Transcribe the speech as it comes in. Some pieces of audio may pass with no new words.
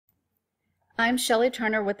I'm Shelley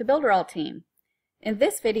Turner with the Builderall team. In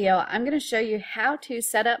this video, I'm going to show you how to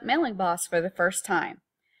set up Mailing Boss for the first time.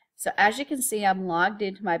 So as you can see, I'm logged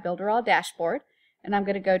into my Builderall dashboard, and I'm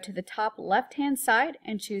going to go to the top left-hand side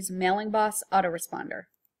and choose Mailing Boss Autoresponder.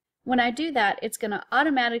 When I do that, it's going to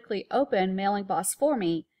automatically open Mailing Boss for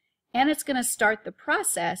me, and it's going to start the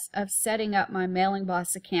process of setting up my Mailing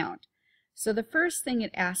Boss account. So the first thing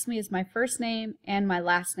it asks me is my first name and my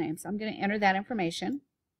last name. So I'm going to enter that information.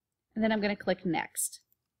 And then I'm going to click Next.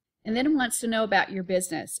 And then it wants to know about your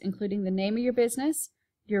business, including the name of your business,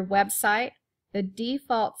 your website, the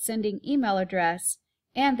default sending email address,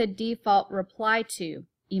 and the default reply to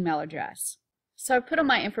email address. So I put all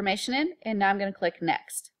my information in, and now I'm going to click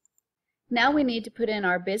Next. Now we need to put in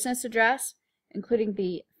our business address, including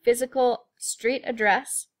the physical street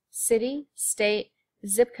address, city, state,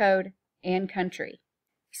 zip code, and country.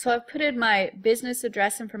 So I've put in my business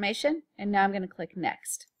address information, and now I'm going to click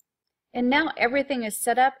Next. And now everything is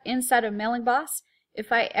set up inside of Mailing Boss.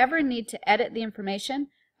 If I ever need to edit the information,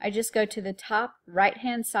 I just go to the top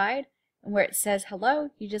right-hand side, and where it says Hello,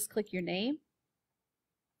 you just click your name.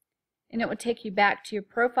 And it will take you back to your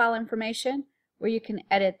profile information, where you can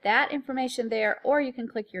edit that information there, or you can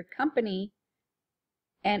click your company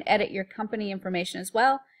and edit your company information as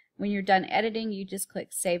well. When you're done editing, you just click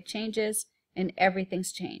Save Changes, and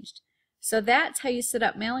everything's changed. So that's how you set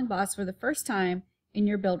up Mailing Boss for the first time in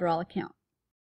your Builderall account.